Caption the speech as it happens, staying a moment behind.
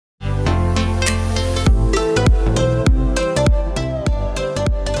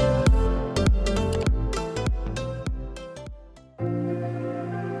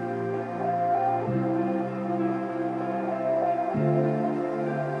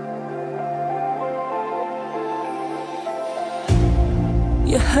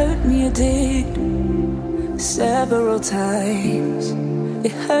You hurt me, you did, several times.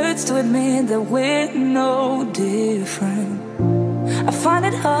 It hurts to admit that we're no different. I find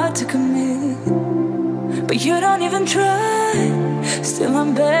it hard to commit, but you don't even try. Still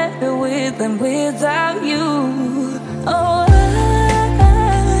I'm better with than without you. Oh,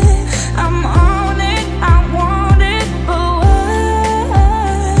 I'm on it, I want it, but why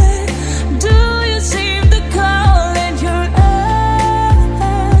do you seem to call in your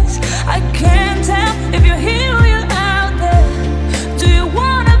eyes? I can't tell if you're here or you're out there. Do you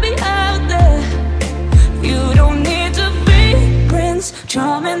wanna be out there? You don't need to be Prince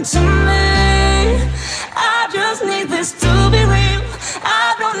Charming to me. I just need this to be real.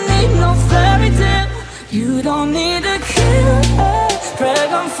 I don't need no fairy tale. You don't need a killer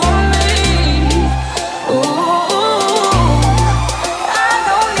dragon for me. Ooh, I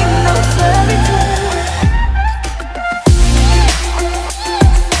don't need no fairy tale.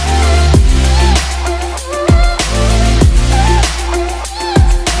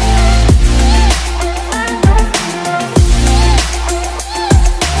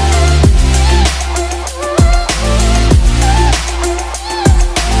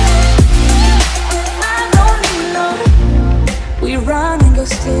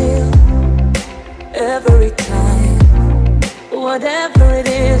 Still, every time, whatever it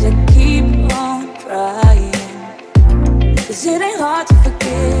is, I keep on trying. 'Cause it ain't hard to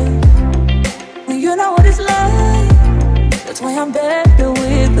forgive when you know what it's like. That's why I'm better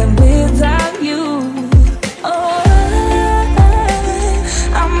with than without you. Oh,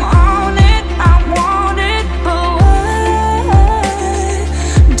 I'm on it, I want it, but why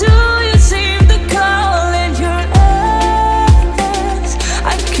do you seem to call in your eyes?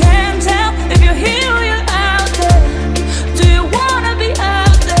 I can't tell if you're here or you're out there. Do you wanna be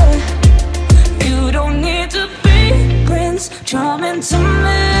out there? You don't need to be Prince Charming to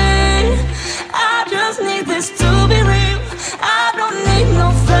me. I just need this to be real. I don't need no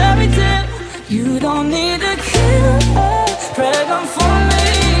fairy tale. You don't need a killer dragon for me.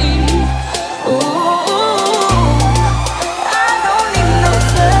 Ooh, I don't need no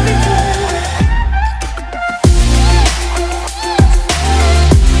fairy tale.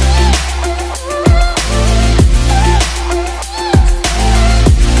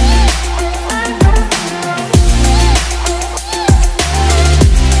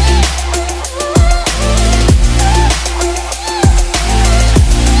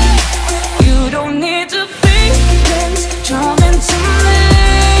 You don't need to be Prince Charming to me.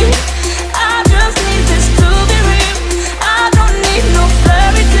 I just need this to be real. I don't need no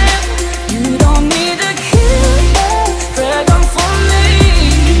fairy tale. You don't need a killer dragon for me.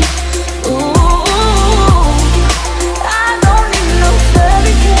 Ooh, I don't need no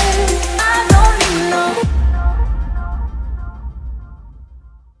fairy tale. I don't need no.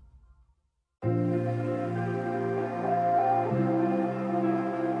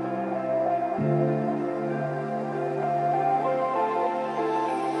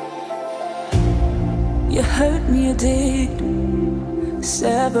 You hurt me, you did,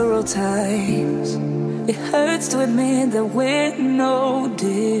 several times. It hurts to admit that we're no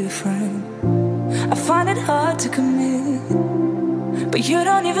different. I find it hard to commit, but you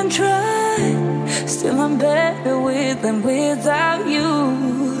don't even try. Still I'm better with than without you.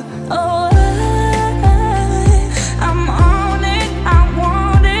 Oh, I'm on it, I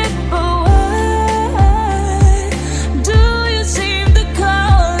want it, but why do you seem to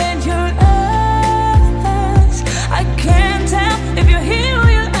call in your eyes? I can't tell if you're here or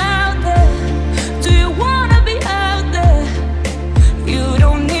you're out there. Do you wanna be out there? You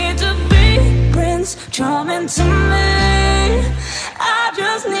don't need to be Prince Charming to me. I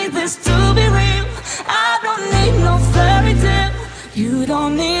just need this to be real. I don't need no fairy tale. You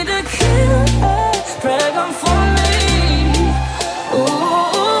don't need a killer dragon for me.